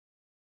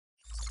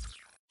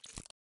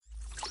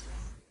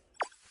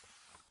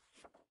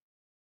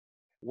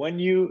When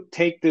you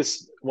take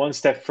this one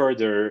step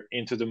further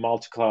into the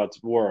multi-cloud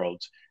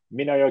world,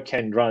 MinIO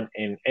can run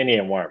in any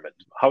environment.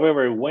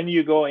 However, when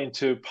you go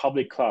into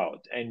public cloud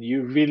and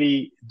you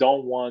really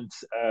don't want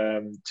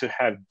to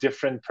have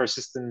different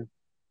persistent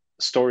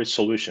storage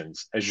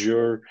solutions,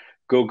 Azure,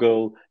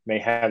 Google may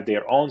have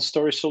their own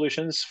storage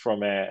solutions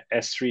from a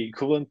S3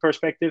 equivalent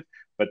perspective,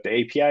 but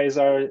the APIs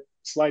are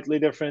slightly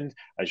different.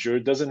 Azure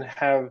doesn't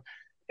have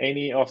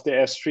any of the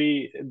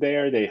S3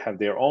 there. They have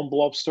their own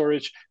blob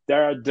storage.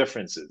 There are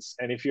differences.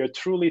 And if you're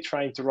truly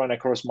trying to run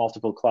across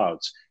multiple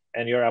clouds,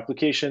 and your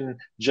application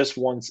just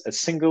wants a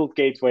single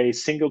gateway,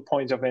 single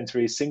point of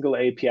entry, single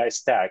API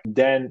stack,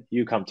 then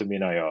you come to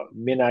MinIO.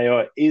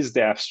 MinIO is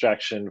the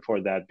abstraction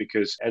for that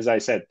because, as I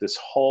said, this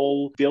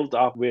whole build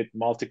up with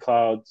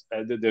multi-cloud,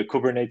 the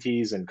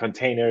Kubernetes and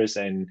containers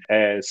and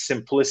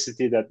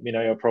simplicity that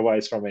MinIO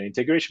provides from an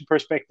integration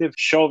perspective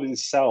shows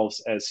itself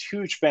as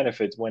huge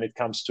benefit when it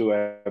comes to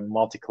a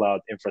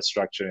multi-cloud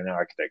infrastructure and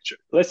architecture.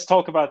 Let's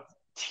talk about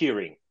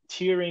tiering.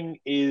 Tiering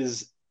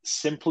is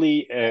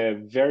simply a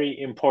very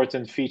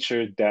important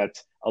feature that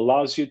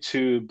allows you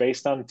to,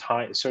 based on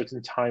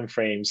certain time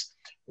frames,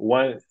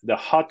 the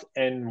hot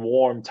and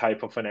warm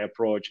type of an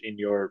approach in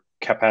your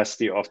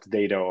capacity of the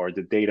data or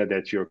the data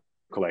that you're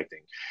collecting.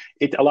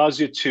 It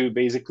allows you to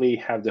basically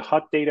have the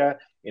hot data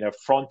in a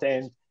front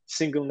end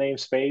single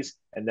namespace,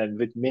 and then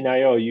with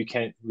MinIO,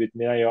 with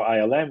MinIO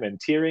ILM and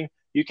tiering,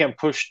 you can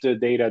push the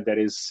data that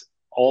is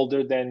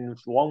older than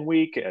 1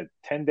 week,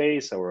 10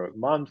 days, or a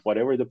month,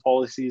 whatever the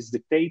policies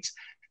dictates,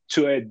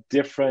 to a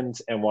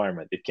different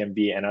environment. It can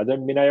be another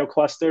MinIO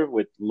cluster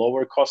with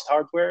lower cost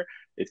hardware.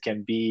 It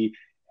can be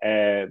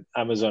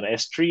Amazon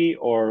S3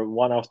 or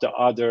one of the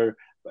other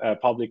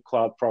public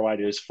cloud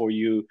providers for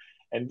you.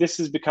 And this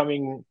is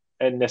becoming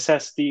a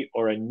necessity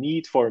or a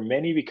need for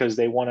many because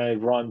they want to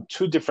run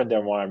two different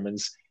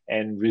environments,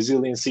 and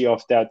resiliency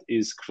of that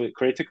is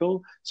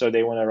critical. So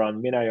they want to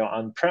run MinIO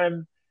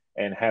on-prem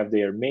and have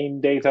their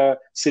main data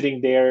sitting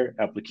there,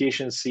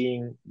 applications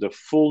seeing the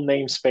full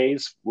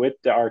namespace with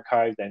the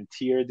archived and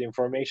tiered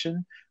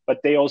information, but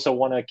they also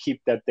want to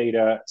keep that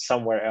data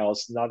somewhere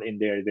else, not in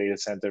their data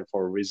center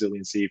for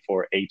resiliency,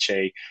 for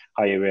HA,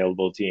 high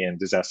availability, and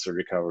disaster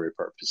recovery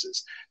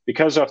purposes.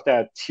 Because of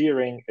that,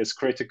 tiering is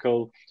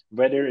critical,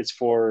 whether it's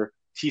for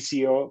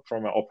TCO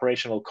from an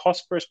operational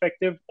cost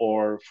perspective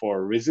or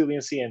for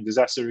resiliency and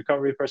disaster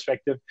recovery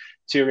perspective.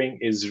 Tiering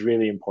is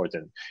really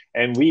important.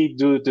 And we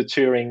do the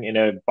tiering in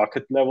a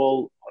bucket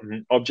level,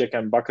 object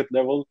and bucket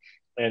level,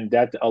 and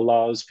that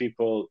allows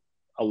people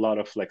a lot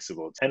of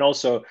flexibility. And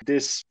also,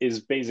 this is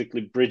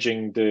basically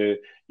bridging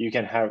you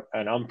can have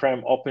an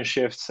on-prem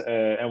OpenShift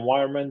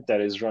environment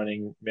that is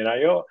running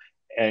MinIO,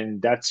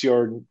 and that's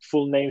your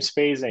full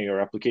namespace and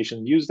your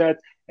application use that.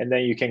 And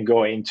then you can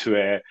go into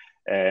a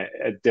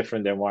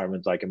different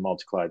environment, like a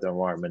multi-cloud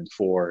environment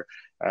for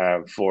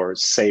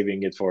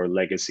saving it for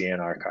legacy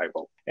and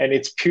archival. And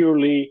it's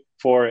purely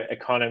for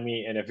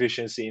economy and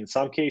efficiency in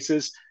some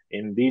cases.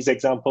 In these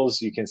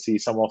examples, you can see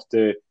some of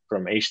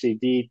from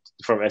SSD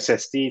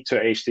to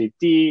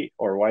HDD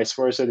or vice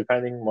versa,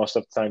 depending. Most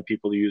of the time,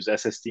 people use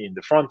SSD in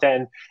the front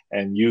end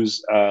and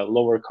use a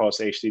lower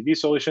cost HDD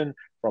solution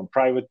from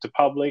private to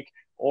public,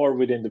 or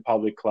within the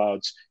public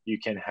clouds, you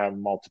can have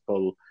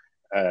multiple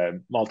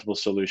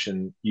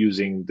solution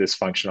using this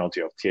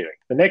functionality of tiering.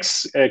 The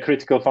next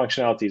critical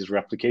functionality is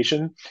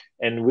replication,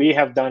 and we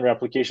have done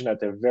replication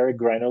at a very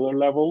granular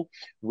level.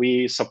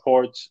 We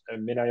support,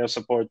 MinIO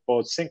support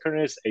both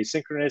synchronous,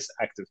 asynchronous,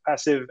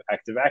 active-passive,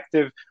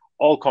 active-active,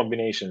 all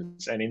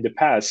combinations. And in the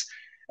past,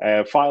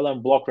 file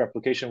and block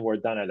replication were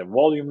done at a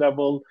volume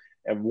level.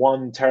 A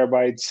 1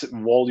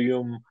 terabyte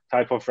volume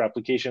type of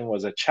replication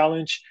was a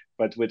challenge,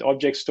 but with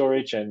object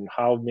storage and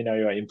how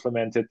MinIO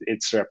implemented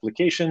its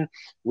replication,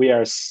 we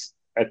are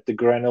at the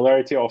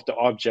granularity of the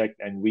object,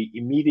 and we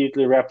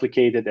immediately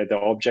replicate it at the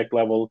object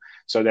level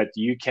so that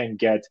you can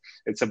get,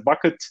 it's a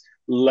bucket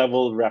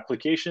level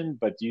replication,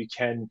 but you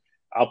can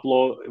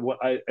upload,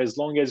 as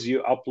long as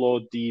you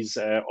upload these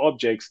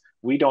objects,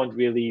 we don't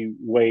really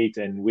wait,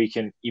 and we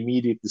can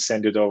immediately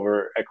send it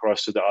over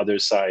across to the other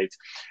side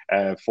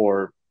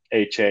for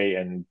HA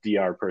and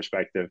DR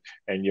perspective,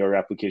 and your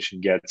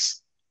application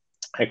gets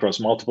across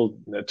multiple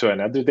to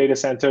another data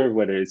center,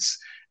 whether it's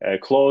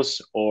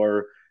close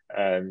or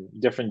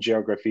different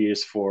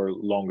geographies for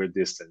longer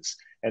distance.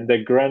 And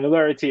the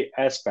granularity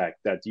aspect,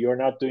 that you're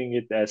not doing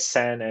it as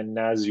SAN and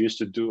NAS used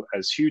to do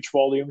as huge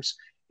volumes,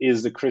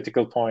 is the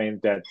critical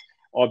point, that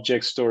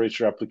object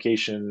storage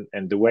replication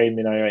and the way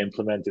MinIO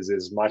implements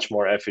is much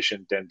more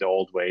efficient than the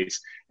old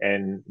ways.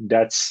 And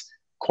that's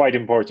quite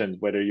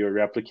important, whether you're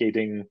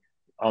replicating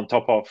on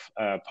top of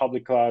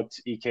public cloud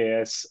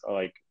EKS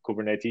like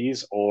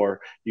Kubernetes,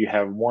 or you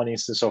have one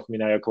instance of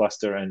MinIO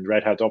cluster and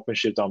Red Hat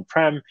OpenShift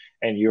on-prem,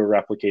 and you're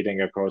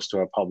replicating across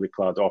to a public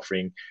cloud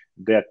offering.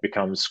 That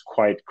becomes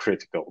quite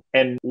critical.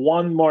 And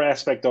one more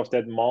aspect of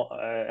that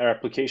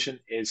replication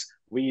is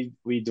we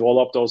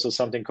developed also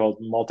something called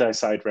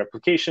multi-site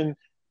replication.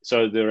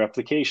 So the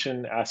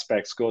replication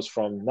aspects goes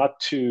from not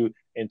 2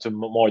 into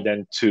more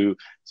than 2,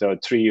 so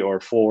 3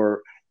 or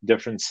 4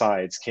 different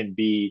sides can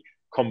be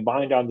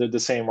combined under the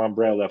same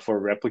umbrella for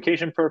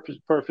replication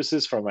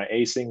purposes from an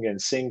async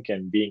and sync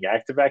and being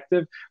active.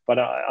 But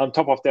on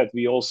top of that,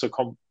 we also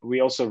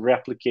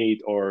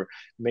replicate or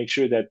make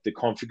sure that the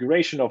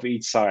configuration of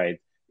each side,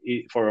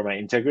 from an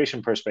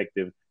integration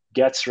perspective,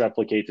 gets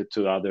replicated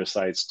to other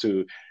sites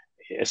to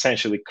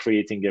essentially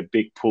creating a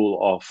big pool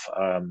of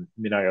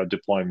MinIO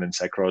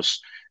deployments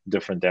across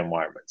different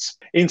environments.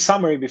 In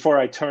summary, before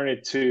I turn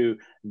it to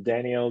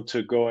Daniel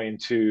to go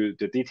into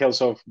the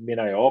details of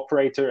MinIO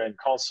operator and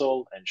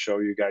console and show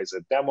you guys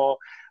a demo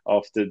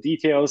of the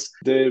details,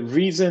 the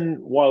reason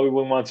why we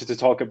wanted to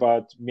talk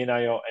about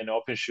MinIO and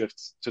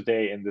OpenShift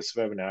today in this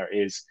webinar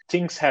is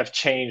things have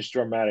changed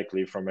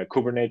dramatically from a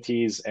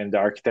Kubernetes and the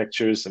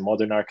architectures and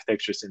modern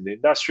architectures in the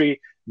industry.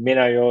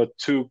 MinIO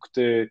took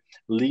the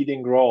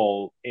leading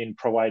role in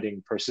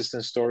providing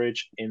persistent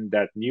storage in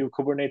that new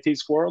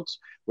Kubernetes world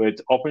with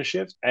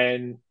OpenShift.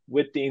 And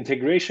with the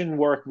integration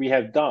work we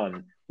have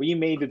done, we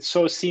made it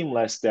so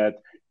seamless that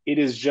it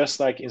is just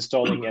like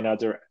installing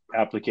another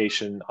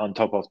application on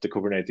top of the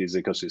Kubernetes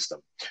ecosystem.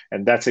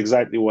 And that's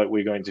exactly what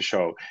we're going to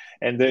show.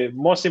 And the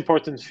most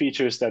important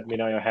features that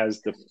MinIO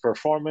has, the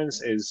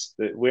performance, is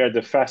that we are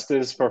the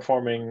fastest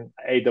performing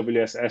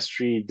AWS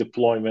S3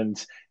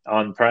 deployment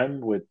on-prem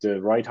with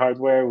the right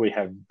hardware. We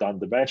have done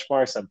the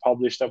benchmarks and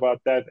published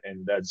about that,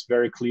 and that's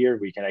very clear.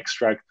 We can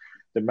extract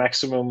the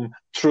maximum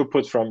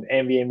throughput from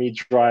NVMe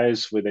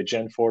drives with a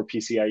Gen 4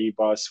 PCIe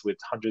bus with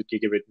 100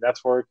 gigabit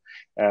network,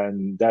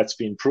 and that's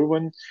been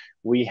proven.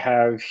 We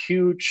have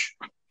huge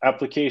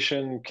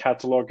application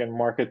catalog and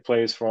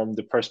marketplace from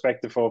the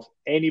perspective of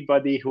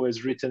anybody who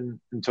has written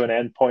into an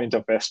endpoint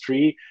of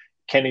S3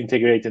 can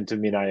integrate into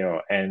MinIO,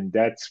 and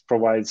that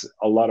provides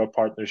a lot of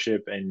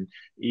partnership and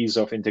ease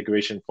of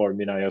integration for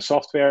MinIO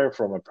software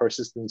from a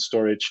persistent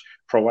storage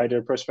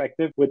provider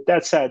perspective. With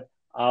that said,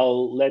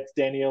 I'll let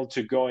Daniel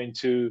to go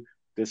into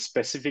the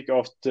specific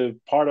of the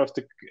part of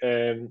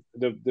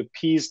the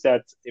piece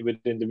that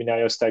within the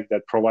MinIO stack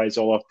that provides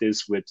all of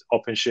this with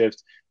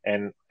OpenShift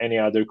and any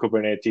other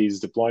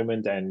Kubernetes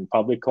deployment and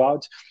public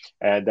cloud.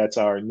 That's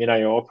our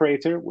MinIO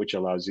operator, which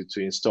allows you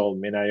to install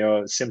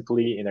MinIO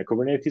simply in a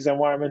Kubernetes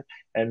environment,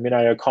 and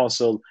MinIO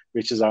console,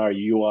 which is our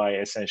UI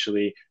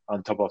essentially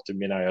on top of the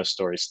MinIO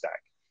storage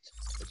stack.